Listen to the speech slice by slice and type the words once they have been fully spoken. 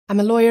I'm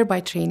a lawyer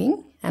by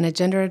training and a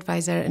gender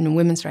advisor and a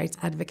women's rights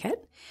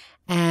advocate.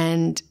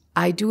 And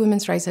I do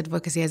women's rights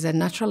advocacy as a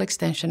natural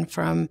extension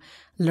from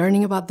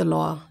learning about the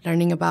law,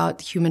 learning about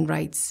human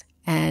rights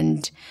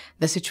and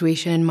the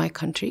situation in my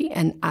country,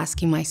 and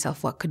asking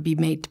myself what could be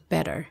made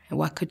better and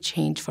what could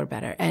change for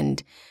better.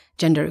 And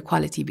gender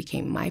equality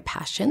became my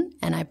passion,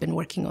 and I've been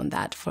working on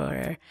that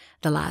for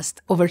the last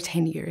over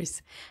 10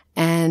 years.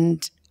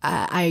 And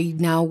I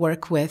now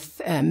work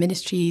with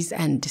ministries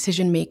and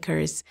decision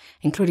makers,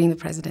 including the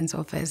President's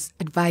Office,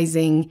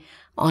 advising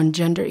on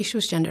gender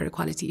issues, gender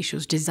equality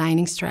issues,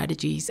 designing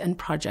strategies and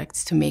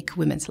projects to make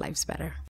women's lives better.